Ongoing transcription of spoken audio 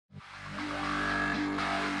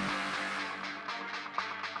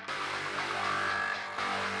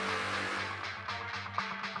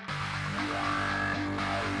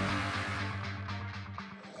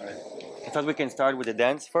thought we can start with the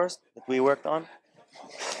dance first that we worked on.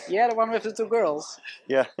 Yeah, the one with the two girls.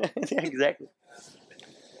 Yeah, yeah, exactly.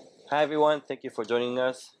 Hi everyone, thank you for joining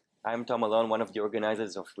us. I'm Tom Malone, one of the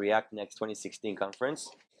organizers of ReactNext 2016 conference.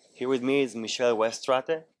 Here with me is Michel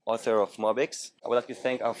Weststrate, author of MobX. I would like to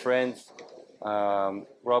thank our friends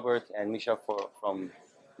Robert and Michel from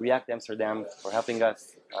React Amsterdam for helping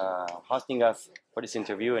us, hosting us for this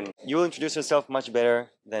interview. And you will introduce yourself much better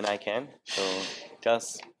than I can. So tell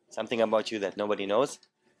us something about you that nobody knows.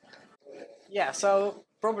 Yeah, so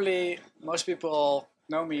probably most people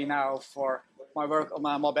know me now for my work on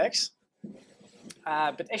MobX.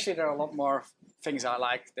 But actually there are a lot more things I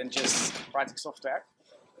like than just writing software.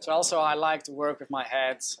 So also I like to work with my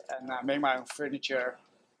hands and make my own furniture.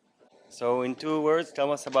 So in 2 words,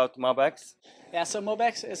 tell us about MobX. Yeah, so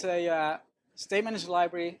MobX is a state management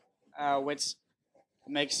library which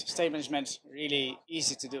makes state management really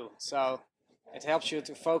easy to do. So it helps you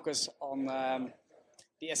to focus on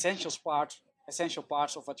the essential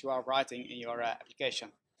parts of what you are writing in your application.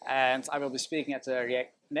 And I will be speaking at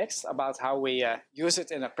ReactNext about how we use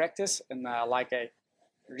it in a practice in like a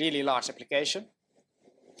really large application,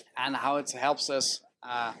 and how it helps us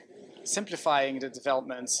simplifying the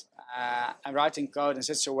development and writing code in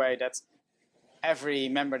such a way that every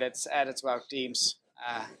member that's added to our teams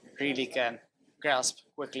really can grasp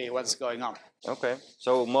quickly what's going on. Okay,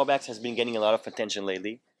 so MobX has been getting a lot of attention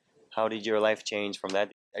lately. How did your life change from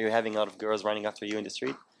that? Are you having a lot of girls running after you in the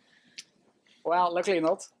street? Well, luckily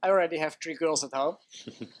not. I already have 3 girls at home,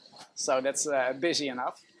 so that's busy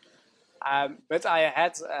enough. But I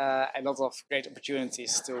had a lot of great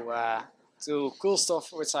opportunities to do cool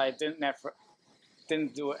stuff which I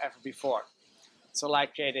didn't do ever before. So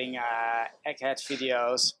like creating egghead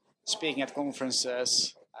videos, speaking at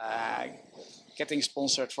conferences, getting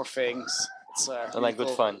sponsored for things. It's really like good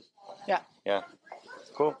cool. fun. Yeah. Yeah,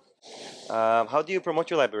 cool. How do you promote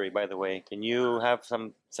your library, by the way? Can you have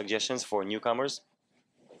some suggestions for newcomers?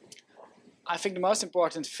 I think the most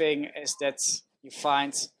important thing is that you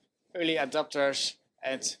find early adopters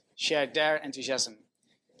and share their enthusiasm.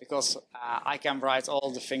 Because I can write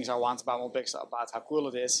all the things I want about MobX, about how cool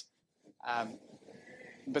it is.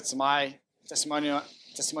 But my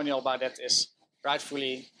testimonial about that is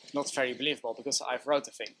rightfully not very believable because I've wrote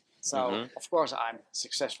the thing. So of course I'm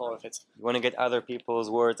successful with it. You want to get other people's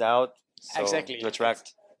words out, so exactly. to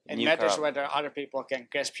attract It new matters crowd. whether other people can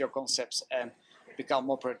grasp your concepts and become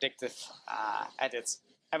more predictive at it.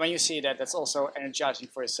 And when you see that, that's also energizing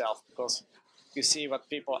for yourself because you see what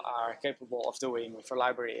people are capable of doing with your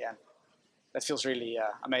library, and that feels really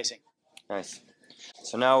amazing. Nice.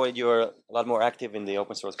 So now you're a lot more active in the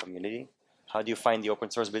open source community. How do you find the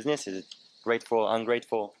open source business? Is it grateful,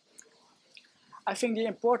 ungrateful? I think the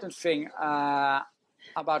important thing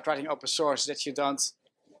about writing open source is that you don't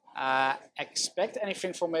expect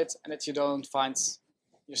anything from it, and that you don't find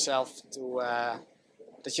yourself to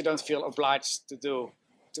that you don't feel obliged to do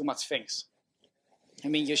too much things. I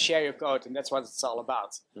mean, you share your code, and that's what it's all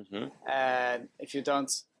about. And if you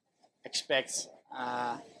don't expect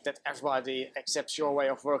that everybody accepts your way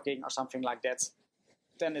of working or something like that,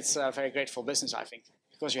 then it's a very grateful business, I think,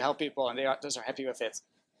 because you help people and those are happy with it,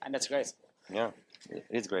 and that's great. Yeah, it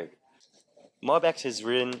is great. MobX is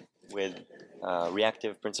written with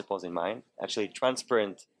reactive principles in mind, actually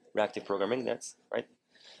transparent reactive programming, that's right.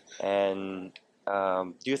 And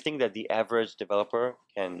do you think that the average developer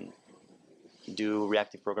can do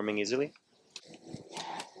reactive programming easily?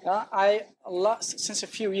 Since a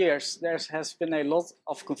few years, there has been a lot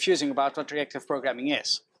of confusing about what reactive programming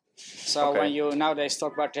is. So when you nowadays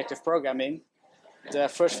talk about reactive programming, the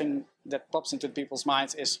first thing that pops into people's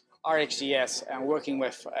minds is RxJS and working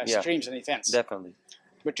with streams and events. Definitely.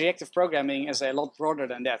 But reactive programming is a lot broader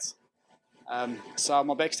than that. So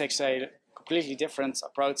MobX takes a completely different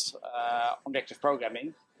approach on reactive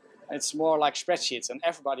programming. It's more like spreadsheets, and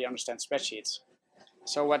everybody understands spreadsheets.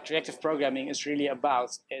 So what reactive programming is really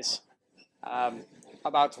about is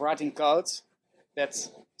about writing code that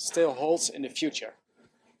still holds in the future.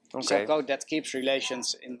 So code that keeps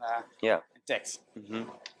relations intact.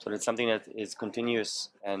 So it's something that is continuous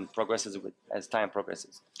and progresses as time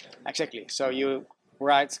progresses. Exactly. So you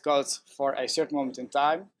write code for a certain moment in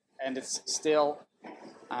time, and it still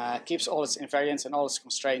keeps all its invariants and all its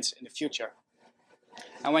constraints in the future.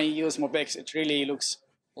 And when you use MobX, it really looks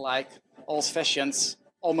like old-fashioned,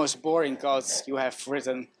 almost boring codes you have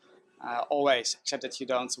written always, except that you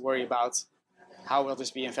don't worry about how will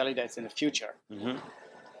this be invalidated in the future.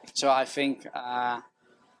 So I think I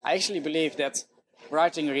actually believe that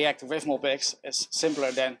writing React with MobX is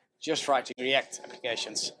simpler than just writing React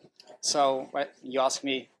applications. So you ask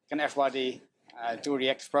me, can everybody do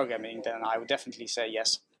reactive programming, then I would definitely say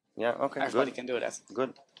yes. Yeah, okay, Everybody good. can do that.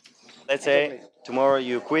 Good. Let's say Exactly. tomorrow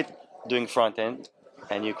you quit doing front end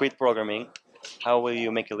and you quit programming. How will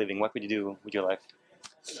you make a living? What would you do with your life?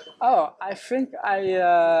 Oh, I think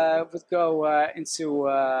I would go into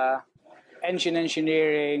engine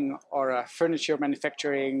engineering or furniture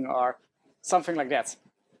manufacturing or something like that.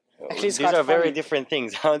 Actually, it's These quite are very funny. different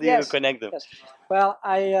things. How do you Yes, connect them? yes. Well,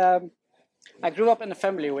 I grew up in a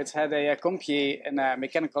family which had a company in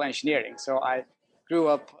mechanical engineering. So I grew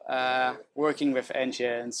up working with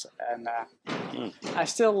engines, and I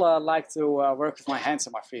still like to work with my hands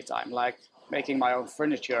in my free time, like making my own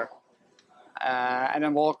furniture, and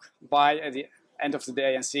then walk by at the end of the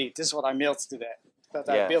day and see this is what I built today.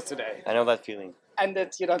 I Yeah, built today, I know that feeling. and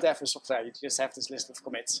that you don't have a software; you just have this list of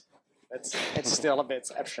commits. It's still a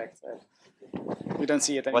bit abstract. You don't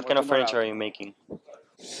see it anymore. What kind of tomorrow. furniture are you making?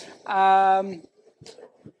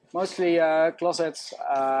 Mostly closets,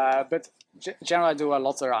 but generally I do a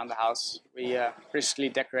lot around the house. We recently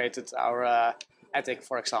decorated our attic,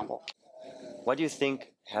 for example. What do you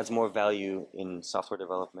think has more value in software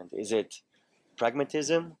development? Is it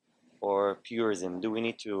pragmatism or purism? Do we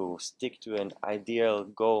need to stick to an ideal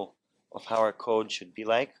goal of how our code should be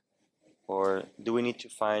like? Or do we need to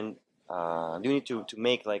find, do we need to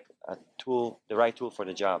make like a tool, the right tool for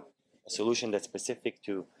the job, a solution that's specific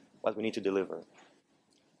to what we need to deliver?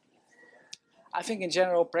 I think in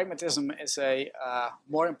general pragmatism is a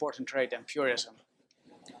more important trait than purism.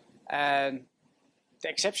 And the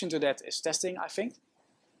exception to that is testing, I think.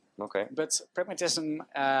 Okay. But pragmatism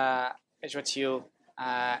is what you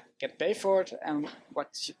get paid for it, and what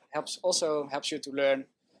also helps you to learn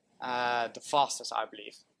the fastest, I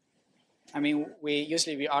believe. I mean,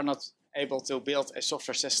 we are not able to build a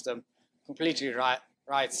software system completely right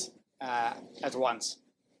at once,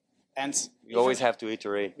 and You always have to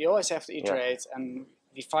iterate. we always have to iterate, and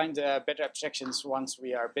we find better abstractions once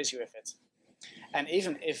we are busy with it. And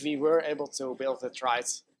even if we were able to build it right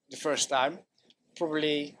the first time,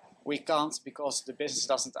 probably we can't because the business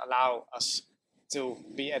doesn't allow us to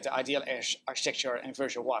be at the ideal architecture in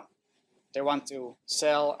version 1. They want to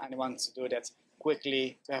sell and they want to do that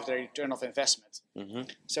quickly to have the return of investment. Mm-hmm.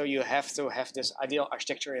 So you have to have this ideal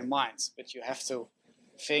architecture in mind, but you have to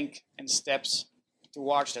think in steps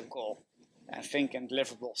towards that goal and think in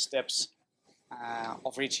deliverable steps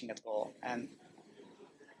of reaching that goal. And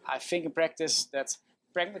I think in practice that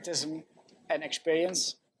pragmatism and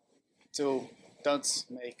experience don't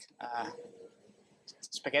make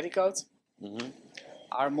spaghetti code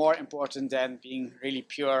are more important than being really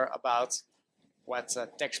pure about what a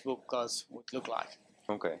textbook code would look like.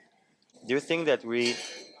 Okay. Do you think that we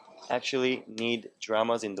actually need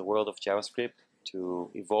dramas in the world of JavaScript to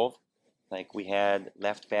evolve? Like we had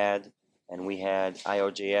LeftPad and we had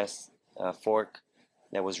IOJS fork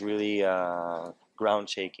that was really ground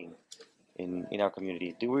shaking in our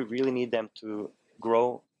community. Do we really need them to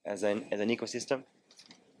grow as an ecosystem?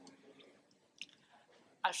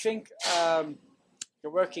 I think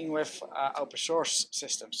you're working with open source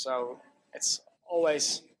systems, so it's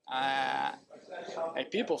always a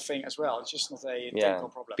people thing as well. It's just not a technical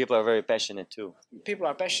problem. People are very passionate too. People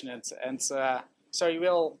are passionate, and so you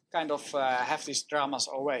will kind of have these dramas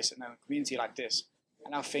always in a community like this.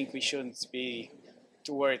 And I think we shouldn't be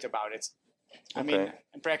too worried about it. I mean,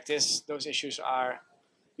 in practice, those issues are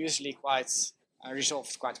usually quite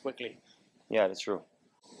resolved quite quickly. Yeah, that's true.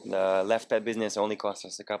 The LeftPad business only cost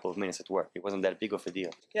us a couple of minutes at work. It wasn't that big of a deal.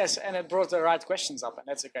 Yes, and it brought the right questions up, and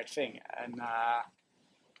that's a great thing. And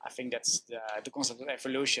I think that's the concept of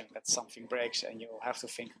evolution, that something breaks and you have to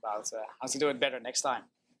think about how to do it better next time.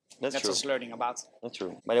 That's true. just learning about. That's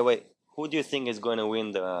true. By the way, who do you think is going to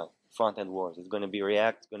win the front-end wars? It's going to be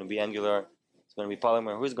React, it's going to be Angular, it's going to be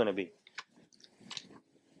Polymer. Who's going to be?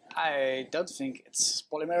 I don't think it's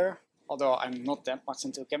Polymer, although I'm not that much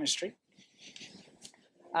into chemistry.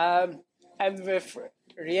 And with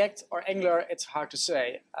React or Angular, it's hard to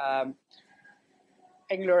say.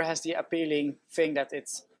 Angular has the appealing thing that it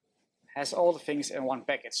has all the things in one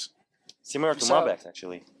package. Similar to MobX,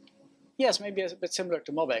 actually. Yes, maybe a bit similar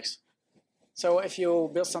to MobX. So if you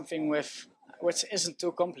build something which isn't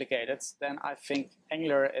too complicated, then I think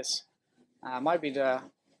Angular might be the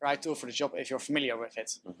right tool for the job if you're familiar with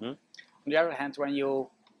it. Mm-hmm. On the other hand, when you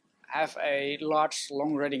have a large,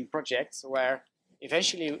 long-running project where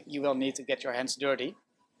eventually you will need to get your hands dirty,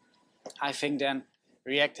 I think then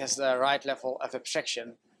React has the right level of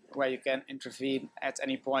abstraction where you can intervene at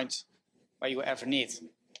any point where you ever need.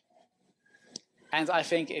 And I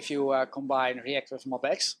think if you combine React with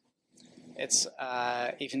MobX, it's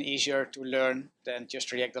even easier to learn than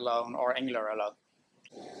just React alone or Angular alone.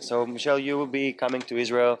 So, Michel, you will be coming to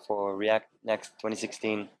Israel for ReactNext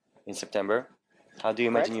 2016 in September. How do you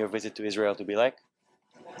imagine your visit to Israel to be like?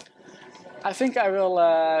 I think I will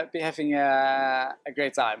be having a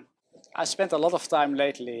great time. I spent a lot of time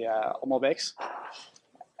lately on MobX,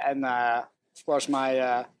 and of course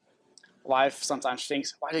my wife sometimes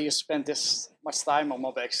thinks, why do you spend this much time on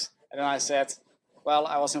MobX? And then I said, well,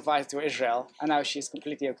 I was invited to Israel, and now she's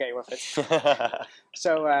completely okay with it.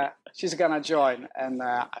 So she's gonna join, and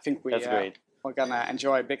I think we're gonna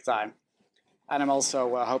enjoy big time. And I'm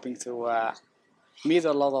also hoping to meet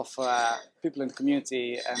a lot of people in the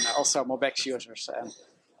community and also MobX users and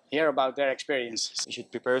hear about their experience. You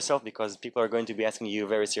should prepare yourself because people are going to be asking you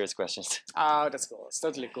very serious questions. Oh, that's cool. It's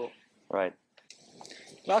totally cool. Right.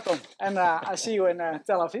 Welcome, and I see you in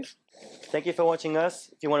Tel Aviv. Thank you for watching us.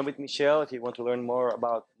 If you want to meet Michel, if you want to learn more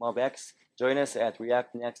about MobX, join us at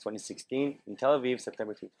ReactNext 2016 in Tel Aviv,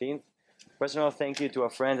 September 15th. Personal thank you to our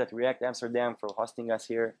friends at React Amsterdam for hosting us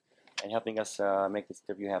here and helping us make this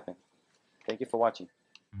interview happen. Thank you for watching.